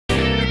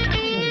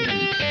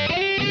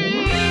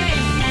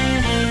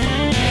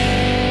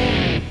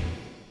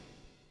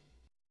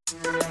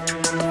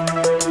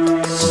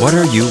What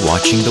are you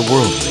watching the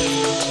world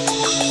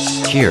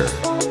with? Here,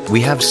 we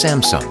have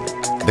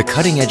Samsung, the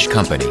cutting-edge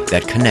company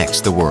that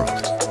connects the world.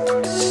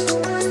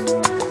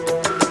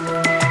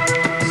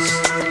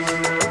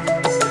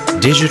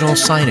 Digital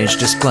signage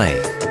display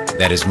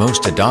that is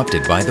most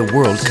adopted by the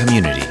world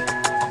community.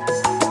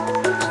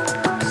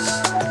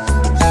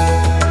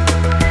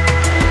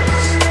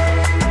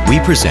 We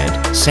present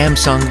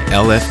Samsung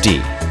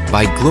LFD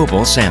by Global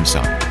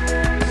Samsung.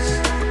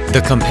 The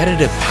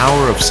competitive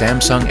power of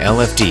Samsung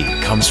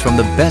LFD comes from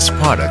the best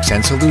products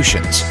and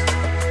solutions,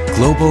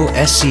 global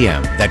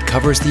SCM that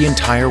covers the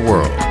entire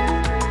world,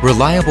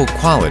 reliable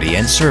quality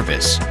and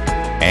service,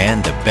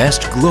 and the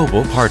best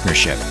global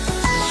partnership.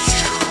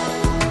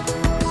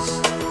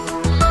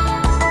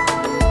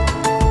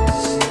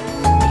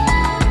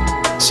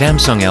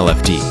 Samsung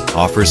LFD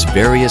offers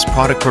various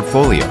product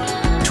portfolio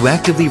to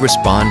actively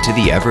respond to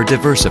the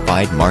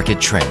ever-diversified market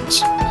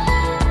trends.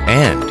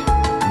 And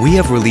we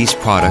have released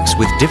products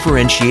with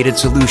differentiated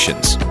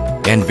solutions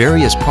and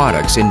various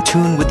products in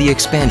tune with the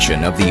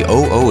expansion of the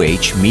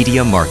OOH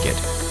media market.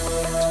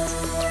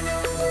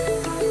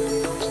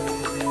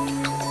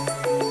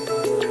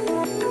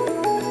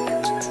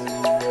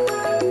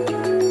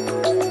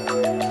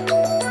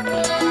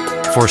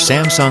 For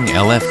Samsung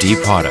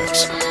LFD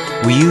products,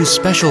 we use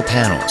special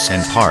panels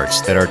and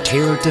parts that are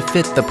tailored to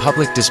fit the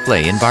public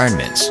display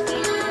environments.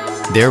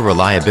 Their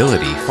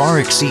reliability far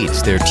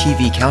exceeds their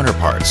TV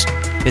counterparts,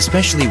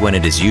 especially when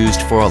it is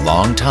used for a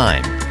long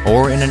time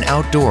or in an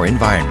outdoor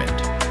environment.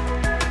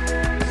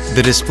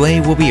 The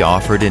display will be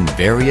offered in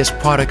various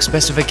product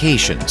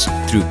specifications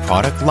through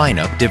product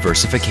lineup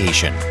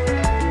diversification.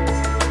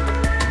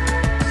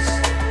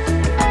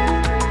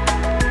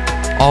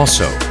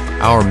 Also,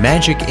 our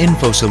Magic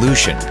Info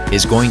solution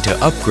is going to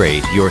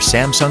upgrade your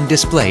Samsung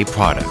display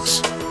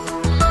products.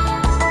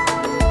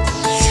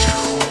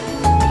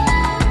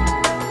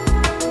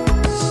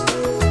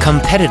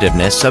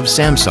 Competitiveness of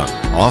Samsung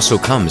also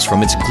comes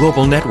from its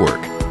global network.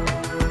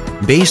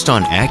 Based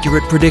on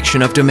accurate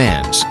prediction of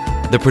demands,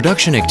 the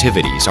production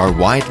activities are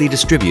widely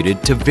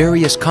distributed to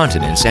various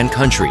continents and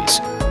countries,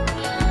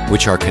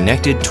 which are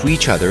connected to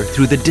each other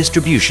through the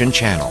distribution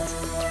channel.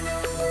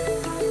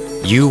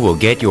 You will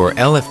get your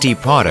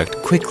LFD product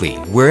quickly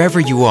wherever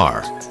you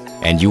are,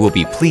 and you will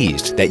be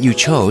pleased that you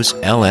chose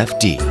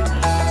LFD.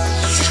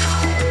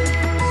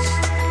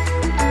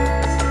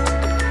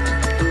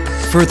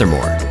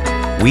 Furthermore,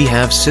 we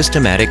have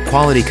systematic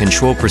quality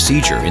control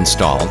procedure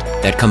installed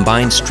that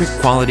combines strict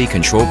quality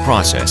control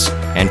process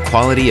and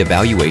quality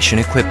evaluation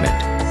equipment.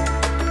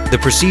 The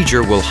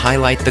procedure will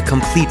highlight the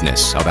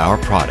completeness of our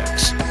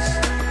products.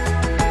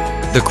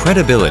 The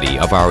credibility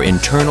of our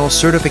internal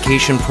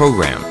certification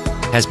program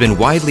has been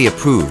widely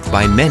approved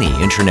by many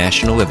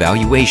international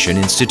evaluation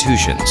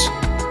institutions.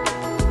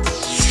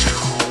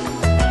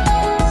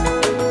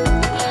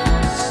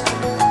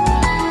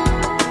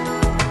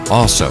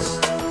 Also,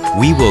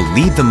 we will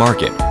lead the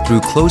market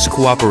through close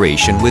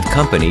cooperation with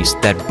companies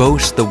that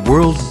boast the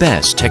world's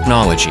best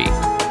technology.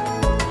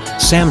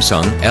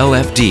 Samsung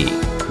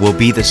LFD will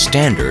be the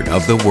standard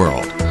of the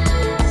world.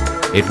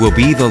 It will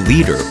be the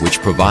leader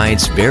which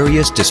provides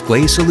various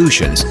display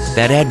solutions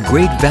that add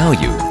great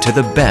value to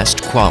the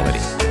best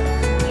quality.